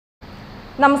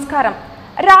നമസ്കാരം.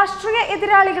 രാഷ്ട്രീയ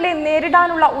എതിരാളികളെ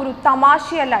നേരിടാനുള്ള ഒരു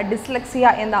തമാശയല്ല ഡിസ്ലെക്സിയ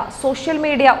എന്ന സോഷ്യൽ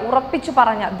മീഡിയ ഉറപ്പിച്ചു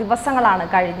പറഞ്ഞ ദിവസങ്ങളാണ്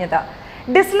കഴിഞ്ഞത്.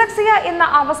 ഡിസ്ലെക്സിയ എന്ന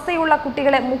അവസ്ഥയുള്ള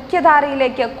കുട്ടികളെ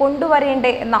മുഖ്യധാരയിലേക്ക്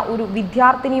കൊണ്ടുവരേണ്ടേ എന്ന ഒരു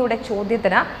വിദ്യാർത്ഥിനിയുടെ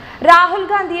ചോദ്യത്തിന് രാഹുൽ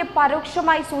ഗാന്ധിയെ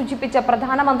പരോക്ഷമായി സൂചിപ്പിച്ച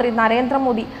പ്രധാനമന്ത്രി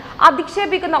നരേന്ദ്രമോദി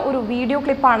അധിക്ഷേപിക്കുന്ന ഒരു വീഡിയോ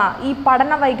ക്ലിപ്പാണ് ഈ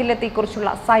പഠന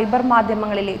വൈകല്യത്തെക്കുറിച്ചുള്ള സൈബർ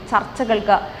മാധ്യമങ്ങളിലെ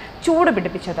ചർച്ചകൾക്ക്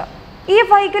ചൂടുപിടിപ്പിച്ചത്. ഈ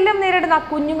വൈകല്യം നേരിടുന്ന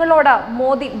കുഞ്ഞുങ്ങളോട്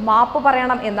മോദി മാപ്പ്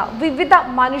പറയണം എന്ന് വിവിധ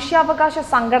മനുഷ്യാവകാശ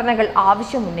സംഘടനകൾ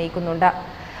ആവശ്യമുന്നയിക്കുന്നുണ്ട്.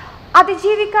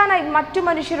 അതിജീവിക്കാനായി മറ്റു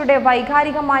മനുഷ്യരുടെ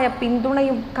വൈകാരികമായ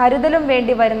പിന്തുണയും കരുതലും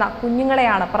വേണ്ടി വരുന്ന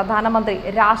കുഞ്ഞുങ്ങളെയാണ് പ്രധാനമന്ത്രി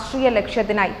രാഷ്ട്രീയ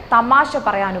ലക്ഷ്യത്തിനായി തമാശ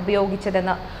പറയാൻ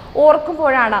ഉപയോഗിച്ചതെന്ന്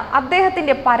ഓർക്കുമ്പോഴാണ്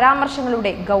അദ്ദേഹത്തിന്റെ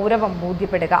പരാമർശങ്ങളുടെ ഗൗരവം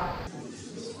ബോധ്യപ്പെടുക.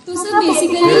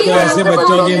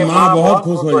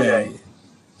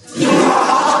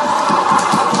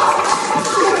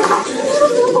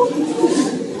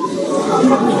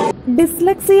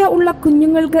 ഡിസ്ലെക്സിയ ഉള്ള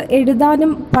കുഞ്ഞുങ്ങൾക്ക്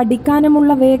എഴുതാനും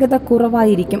പഠിക്കാനുമുള്ള വേഗത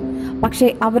കുറവായിരിക്കും. പക്ഷേ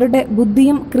അവരുടെ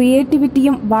ബുദ്ധിയും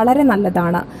ക്രിയേറ്റിവിറ്റിയും വളരെ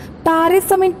നല്ലതാണ്. താരെ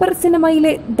സമീൻ പർ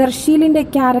സിനിമയിലെ ദർശീലിന്റെ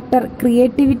ക്യാരക്ടർ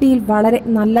ക്രിയേറ്റിവിറ്റിയിൽ വളരെ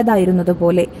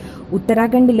നല്ലതായിരുന്നതുപോലെ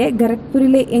ഉത്തരാഖണ്ഡിലെ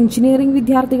ഖരഗ്പൂരിലെ എഞ്ചിനീയറിംഗ്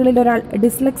വിദ്യാർത്ഥികളിൽ ഒരാൾ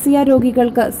ഡിസ്ലെക്സിയ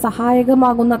രോഗികൾക്ക്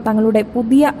സഹായകമാകുന്ന തങ്ങളുടെ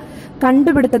പുതിയ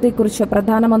കണ്ടുപിടുത്തത്തെക്കുറിച്ച്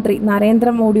പ്രധാനമന്ത്രി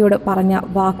നരേന്ദ്രമോദിയോട് പറഞ്ഞ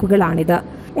വാക്കുകളാണിത്.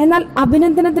 എന്നാൽ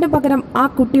അഭിനന്ദനത്തിന് പകരം ആ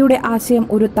കുട്ടിയുടെ ആശയം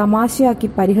ഒരു തമാശയാക്കി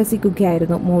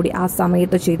പരിഹസിക്കുകയായിരുന്നു മോഡി ആ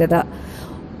സമയത്ത് ചെയ്തത്.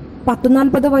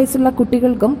 40 വയസ്സുള്ള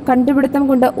കുട്ടികൾക്കും കണ്ടുപിടുത്തം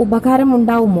കൊണ്ട് ഉപകാരം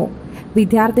ഉണ്ടാവുമോ?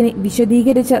 വിദ്യാർത്ഥിനി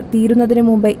വിശദീകരിച്ച് തീരുന്നതിന്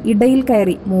മുമ്പേ ഇടയിൽ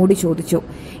കയറി മോഡി ചോദിച്ചു.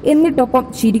 എന്നിട്ടൊപ്പം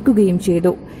ചിരിക്കുകയും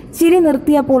ചെയ്തു. ചിരി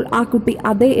നിർത്തിയപ്പോൾ ആ കുട്ടി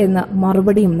അതെ എന്ന്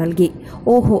മറുപടിയും നൽകി.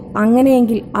 ഓഹോ,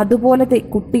 അങ്ങനെയെങ്കിൽ അതുപോലത്തെ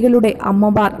കുട്ടികളുടെ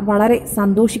അമ്മമാർ വളരെ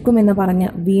സന്തോഷിക്കുമെന്ന് പറഞ്ഞ്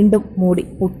വീണ്ടും മോഡി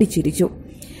പൊട്ടിച്ചിരിച്ചു.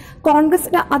 കോൺഗ്രസ്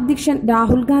അധ്യക്ഷൻ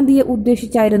രാഹുൽ ഗാന്ധിയെ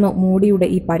ഉദ്ദേശിച്ചായിരുന്നു മോഡിയുടെ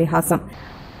ഈ പരിഹാസം.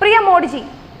 പ്രിയ മോഡിജി,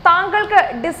 താങ്കൾക്ക്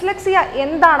ഡിസ്ലെക്സിയ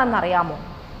എന്താണെന്നറിയാമോ?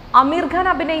 അമീർ ഖാൻ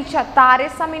അഭിനയിച്ച താരെ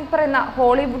സമീൻ പർ എന്ന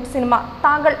ഹോളിവുഡ് സിനിമ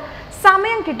താങ്കൾ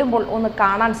സമയം കിട്ടുമ്പോൾ ഒന്ന്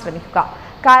കാണാൻ ശ്രമിക്കുക.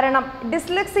 കാരണം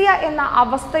ഡിസ്ലെക്സിയ എന്ന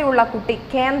അവസ്ഥയുള്ള കുട്ടി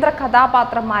കേന്ദ്ര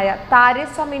കഥാപാത്രമായ താരെ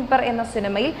സമീൻ പർ എന്ന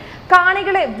സിനിമയിൽ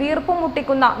കാണികളെ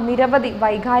വീർപ്പുമുട്ടിക്കുന്ന നിരവധി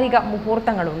വൈകാരിക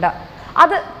മുഹൂർത്തങ്ങളുണ്ട്.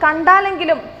 അത്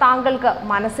കണ്ടാലെങ്കിലും താങ്കൾക്ക്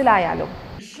മനസ്സിലായാലോ?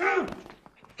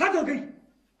 हद हो गई।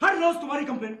 हर रोज तुम्हारी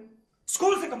कंप्लेन,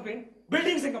 स्कूल से कंप्लेन,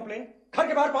 बिल्डिंग से कंप्लेन, घर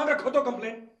के बाहर पांव रखो तो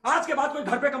कंप्लेन, आज के बाद कोई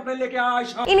घर पे कंप्लेन लेके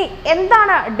आया। ഇനി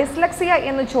എന്താണ് ഡിസ്ലെക്സിയ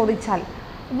എന്ന് ചോദിച്ചാൽ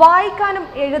വായിക്കാനും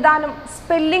എഴുതാനും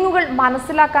സ്പെല്ലിങ്ങുകൾ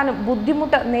മനസ്സിലാക്കാനും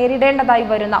ബുദ്ധിമുട്ട് നേരിടേണ്ടതായി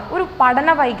വരുന്ന ഒരു പഠന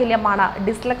വൈകല്യമാണ്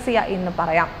ഡിസ്ലെക്സിയ എന്ന്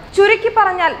പറയാം. ചുരുക്കി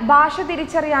പറഞ്ഞാൽ ഭാഷ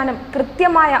തിരിച്ചറിയാനും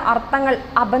കൃത്യമായ അർത്ഥങ്ങൾ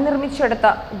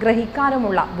അപനിർമ്മിച്ചെടുത്ത്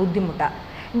ഗ്രഹിക്കാനുമുള്ള ബുദ്ധിമുട്ട്.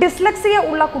 ഡിസ്ലെക്സിയ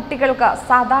ഉള്ള കുട്ടികൾക്ക്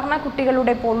സാധാരണ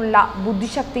കുട്ടികളുടെ പോലുള്ള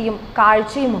ബുദ്ധിശക്തിയും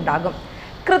കാഴ്ചയും ഉണ്ടാകും.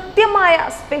 കൃത്യമായ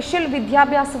സ്പെഷ്യൽ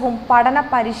വിദ്യാഭ്യാസവും പഠന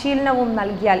പരിശീലനവും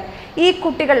നൽകിയാൽ ഈ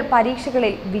കുട്ടികൾ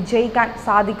പരീക്ഷകളിൽ വിജയിക്കാൻ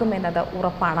സാധിക്കുമെന്നത്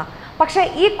ഉറപ്പാണ്. പക്ഷേ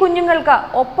ഈ കുഞ്ഞുങ്ങൾക്ക്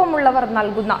ഒപ്പമുള്ളവർ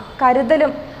നൽകുന്ന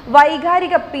കരുതലും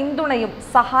വൈകാരിക പിന്തുണയും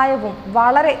സഹായവും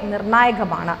വളരെ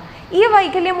നിർണായകമാണ്. ഈ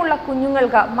വൈകല്യമുള്ള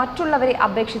കുഞ്ഞുങ്ങൾക്ക് മറ്റുള്ളവരെ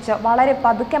അപേക്ഷിച്ച് വളരെ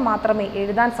പതുക്കെ മാത്രമേ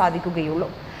എഴുതാൻ സാധിക്കുകയുള്ളൂ.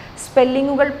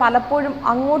 സ്പെല്ലിങ്ങുകൾ പലപ്പോഴും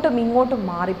അങ്ങോട്ടും ഇങ്ങോട്ടും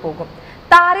മാറിപ്പോകും.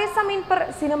 താരെ സമീൻ പർ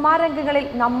സിനിമാ രംഗങ്ങളിൽ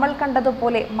നമ്മൾ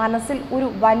കണ്ടതുപോലെ മനസ്സിൽ ഒരു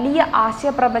വലിയ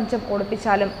ആശയപ്രപഞ്ചം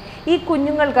ഒളിപ്പിച്ചാലും ഈ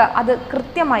കുഞ്ഞുങ്ങൾക്ക് അത്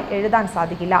കൃത്യമായി എഴുതാൻ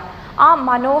സാധിക്കില്ല. ആ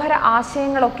മനോഹര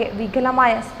ആശയങ്ങളൊക്കെ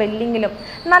വികലമായ സ്പെല്ലിങ്ങിലും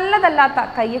നല്ലതല്ലാത്ത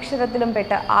കൈയക്ഷരത്തിലും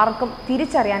പെട്ട് ആർക്കും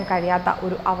തിരിച്ചറിയാൻ കഴിയാത്ത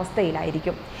ഒരു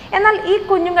അവസ്ഥയിലായിരിക്കും. എന്നാൽ ഈ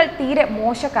കുഞ്ഞുങ്ങൾ തീരെ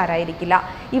മോശക്കാരായിരിക്കില്ല.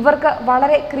 ഇവർക്ക്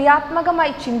വളരെ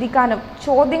ക്രിയാത്മകമായി ചിന്തിക്കാനും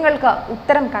ചോദ്യങ്ങൾക്ക്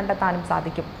ഉത്തരം കണ്ടെത്താനും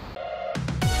സാധിക്കും.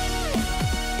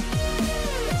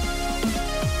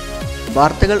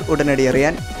 വാർത്തകൾ ഉടനടി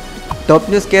അറിയാൻ top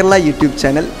news Kerala YouTube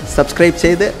channel subscribe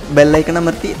ചെയ്ത് ബെല്ലൈക്കൺ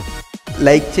അമർത്തി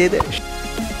ലൈക്ക് ചെയ്ത്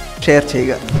ഷെയർ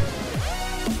ചെയ്യുക.